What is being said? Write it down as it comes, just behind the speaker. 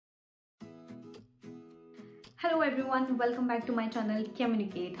Hello everyone, welcome back to my channel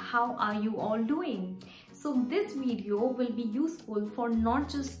Communicate. How are you all doing? So this video will be useful for not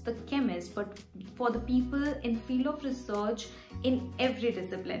just the chemists but for the people in field of research in every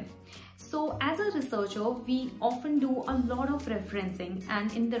discipline. So as a researcher, we often do a lot of referencing,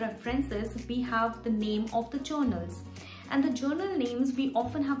 and in the references we have the name of the journals, and the journal names we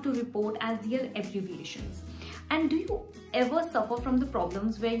often have to report as their abbreviations. And do you ever suffer from the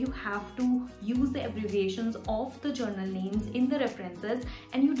problems where you have to use the abbreviations of the journal names in the references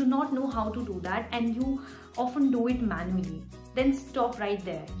and you do not know how to do that and you often do it manually? Then stop right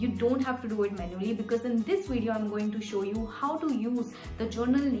there. You don't have to do it manually, because in this video I'm going to show you how to use the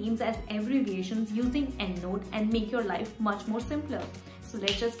journal names as abbreviations using Endnote and make your life much more simpler. So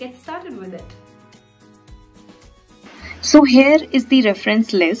let's just get started with it. So here is the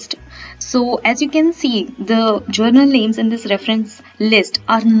reference list. So as you can see, the journal names in this reference list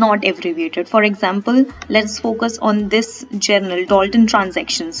are not abbreviated. For example, let's focus on this journal, Dalton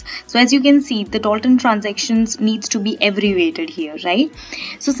Transactions. So as you can see, the Dalton Transactions needs to be abbreviated here, right?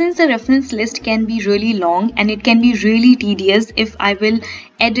 So since the reference list can be really long and it can be really tedious if I will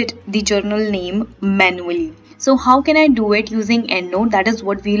edit the journal name manually. So how can I do it using Endnote? That is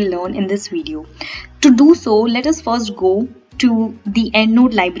what we'll learn in this video. To do so, let us first go to the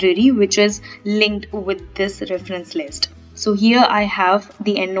Endnote library, which is linked with this reference list. So here I have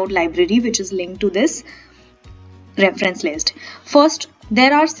the Endnote library, which is linked to this reference list. First,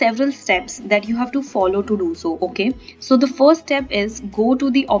 there are several steps that you have to follow to do so, okay? So the first step is go to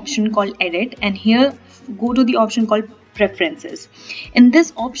the option called edit, and here go to the option called preferences. In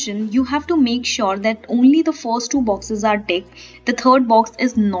this option, you have to make sure that only the first two boxes are ticked. The third box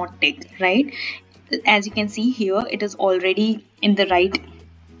is not ticked, right? As you can see here, it is already in the right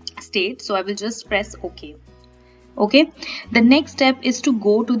state, so I will just press OK. Okay, the next step is to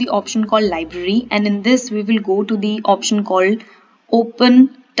go to the option called library, and in this we will go to the option called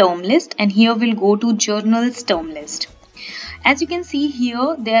open term list, and here we'll go to journals term list. As you can see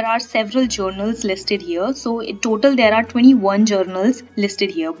here, there are several journals listed here. So in total there are 21 journals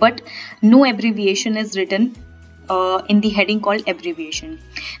listed here, but no abbreviation is written in the heading called abbreviation.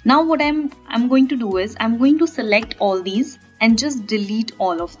 Now what I'm going to do is I'm going to select all these and just delete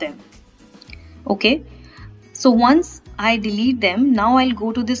all of them. Okay, so once I delete them, now I'll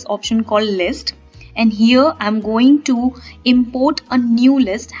go to this option called list, and here I'm going to import a new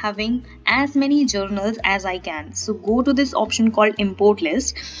list having as many journals as I can. So go to this option called import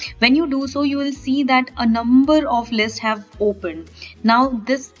list. When you do so, you will see that a number of lists have opened. Now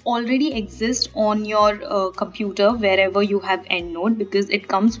this already exists on your computer wherever you have Endnote, because it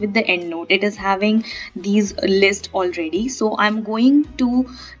comes with the Endnote. It is having these lists already. So I'm going to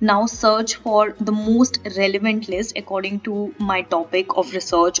now search for the most relevant list according to my topic of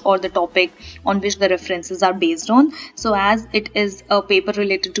research or the topic on which the references are based on. So as it is a paper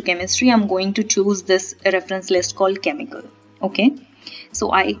related to chemistry, I'm going to choose this reference list called chemical. Okay,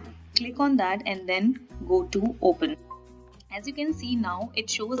 so I click on that and then go to open. As you can see now, it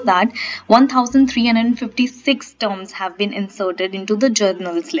shows that 1356 terms have been inserted into the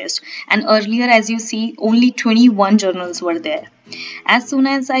journals list, and earlier, as you see, only 21 journals were there. As soon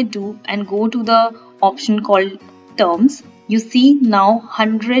as I do and go to the option called terms, you see now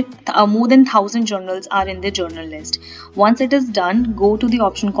more than 1000 journals are in the journal list. Once it is done, go to the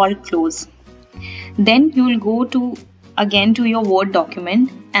option called close. Then you will go to again to your Word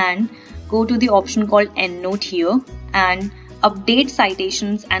document and go to the option called Endnote here and update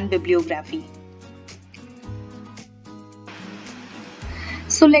citations and bibliography.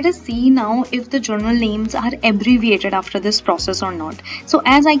 So let us see now if the journal names are abbreviated after this process or not. So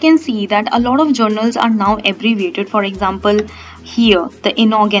as I can see that a lot of journals are now abbreviated. For example, here the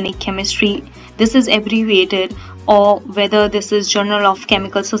inorganic chemistry, this is abbreviated, or whether this is Journal of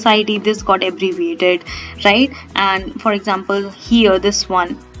Chemical Society, this got abbreviated, right? And for example, here this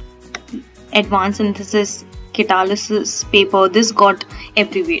one, advanced synthesis catalysis paper, this got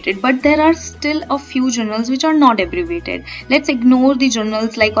abbreviated, but there are still a few journals which are not abbreviated. Let's ignore the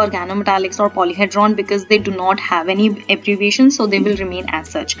journals like organometallics or polyhedron because they do not have any abbreviation, so they will remain as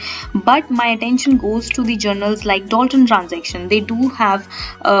such. But my attention goes to the journals like Dalton Transaction. They do have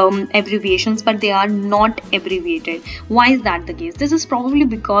abbreviations, but they are not abbreviated. Why is that the case? This is probably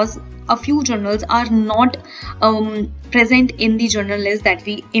because a few journals are not present in the journal list that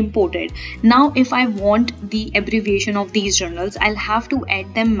we imported. Now if I want the abbreviation of these journals, I'll have to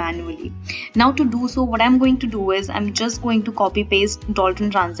add them manually. Now to do so, what I'm going to do is I'm just going to copy paste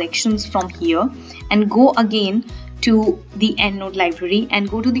Dalton Transactions from here and go again to the Endnote library and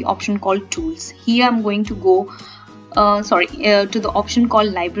go to the option called tools. Here I'm going to go to the option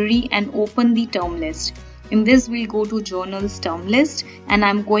called library and open the term list. In this, we'll go to journals term list, and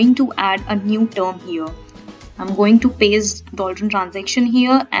I'm going to add a new term here. I'm going to paste Dalton transaction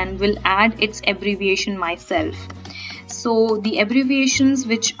here and will add its abbreviation myself. So the abbreviations,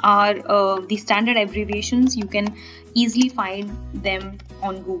 which are the standard abbreviations, you can easily find them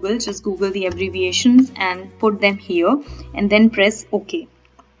on Google. Just Google the abbreviations and put them here and then press OK.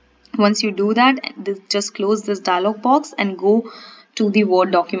 Once you do that, just close this dialog box and go to the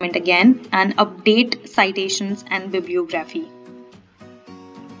Word document again and update citations and bibliography.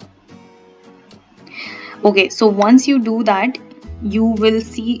 Okay, so once you do that, you will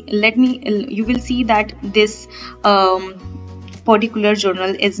see that this particular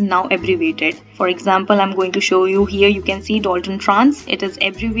journal is now abbreviated. For example, I'm going to show you here. You can see Dalton Trans, it is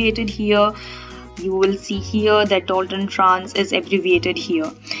abbreviated here. You will see here that Dalton Trans is abbreviated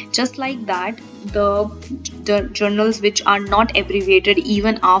here. Just like that, the journals which are not abbreviated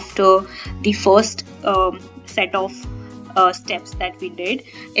even after the first set of steps that we did,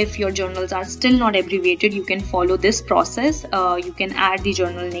 if your journals are still not abbreviated, you can follow this process. You can add the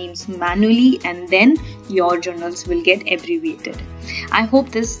journal names manually and then your journals will get abbreviated. I hope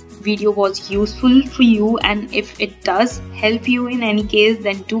this video was useful for you, and if it does help you in any case,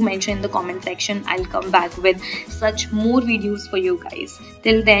 then do mention in the comment section. I'll come back with such more videos for you guys.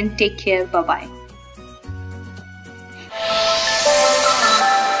 Till then, take care. Bye bye.